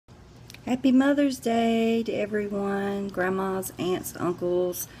Happy Mother's Day to everyone, grandmas, aunts,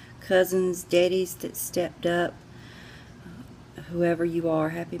 uncles, cousins, daddies that stepped up, whoever you are.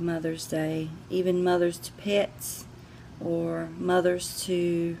 Happy Mother's Day. Even mothers to pets or mothers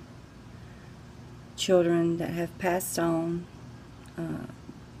to children that have passed on.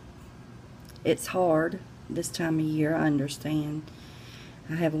 It's hard this time of year, I understand.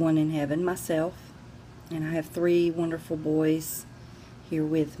 I have one in heaven myself, and I have 3 wonderful boys here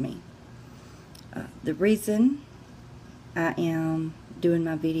with me. The reason I am doing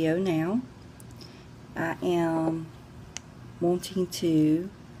my video now, I am wanting to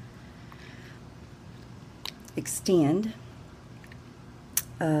extend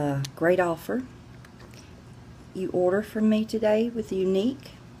a great offer. You order from me today with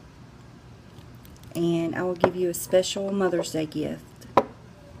Unique, and I will give you a special Mother's Day gift. I'm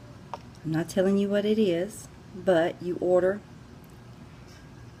not telling you what it is, but you order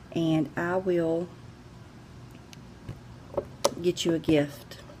and I will get you a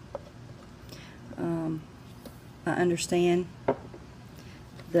gift. I understand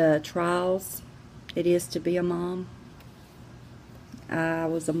the trials it is to be a mom. I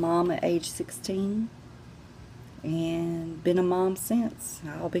was a mom at age 16 and been a mom since.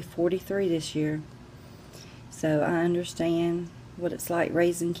 I'll be 43 this year. So I understand what it's like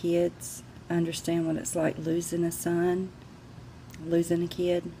raising kids. I understand what it's like losing a son, losing a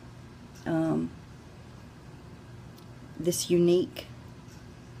kid. This Unique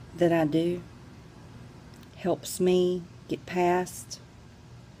that I do helps me get past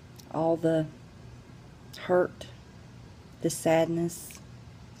all the hurt, the sadness,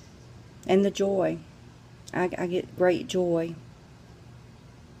 and the joy. I get great joy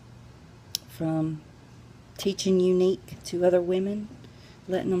from teaching Unique to other women,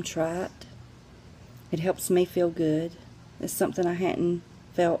 letting them try it. It helps me feel good. It's something I hadn't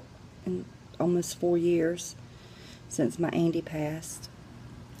felt in almost 4 years since my Andy passed.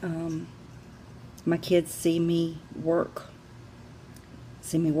 My kids see me work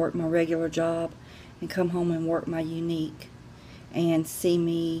my regular job, and come home and work my Unique, and see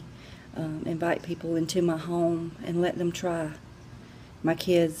me invite people into my home and let them try. My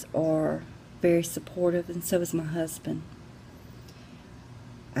kids are very supportive, and so is my husband.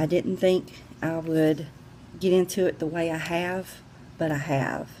 I didn't think I would get into it the way I have, but I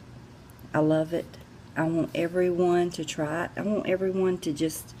have. I love it. I want everyone to try it. I want everyone to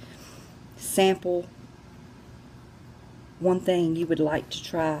just sample one thing you would like to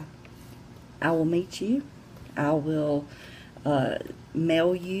try. I will meet you. I will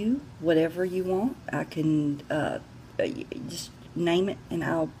mail you whatever you want. I can just name it, and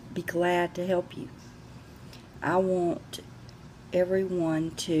I'll be glad to help you. I want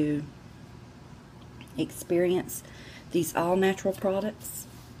everyone to experience these all-natural products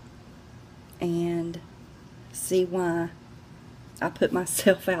and see why I put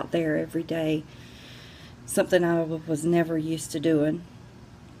myself out there every day. Something I was never used to doing.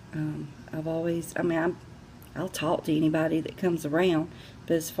 I'll talk to anybody that comes around,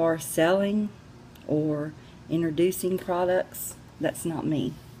 but as far as selling or introducing products, that's not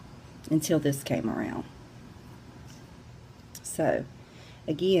me until this came around. So,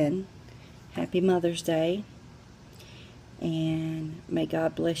 again, happy Mother's Day, and may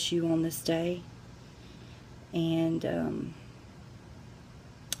God bless you on this day, and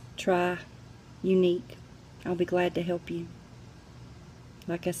try Unique. I'll be glad to help you.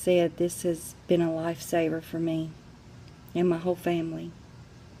 Like I said, this has been a lifesaver for me and my whole family.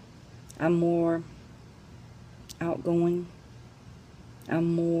 I'm more outgoing.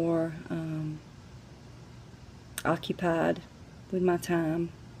 I'm more occupied with my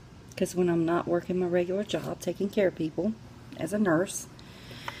time, because when I'm not working my regular job, taking care of people as a nurse,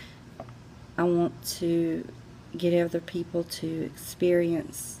 I want to get other people to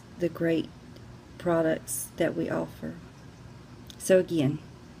experience the great products that we offer. So again,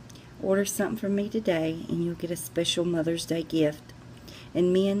 order something from me today and you'll get a special Mother's Day gift.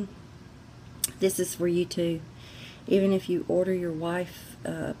 And men, this is for you too. Even if you order your wife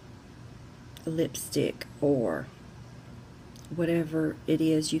a lipstick or whatever it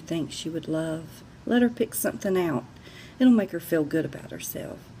is you think she would love, let her pick something out. It'll make her feel good about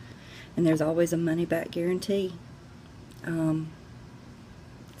herself. And there's always a money-back guarantee.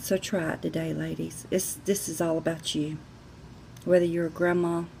 So try it today, ladies. This is all about you. Whether you're a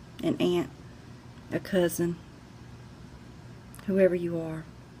grandma, an aunt, a cousin, whoever you are.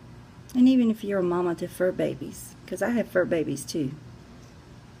 And even if you're a mama to fur babies, because I have fur babies too.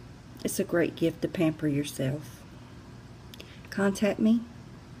 It's a great gift to pamper yourself. Contact me,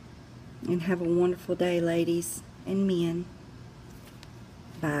 and have a wonderful day, ladies and men.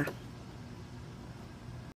 Bye.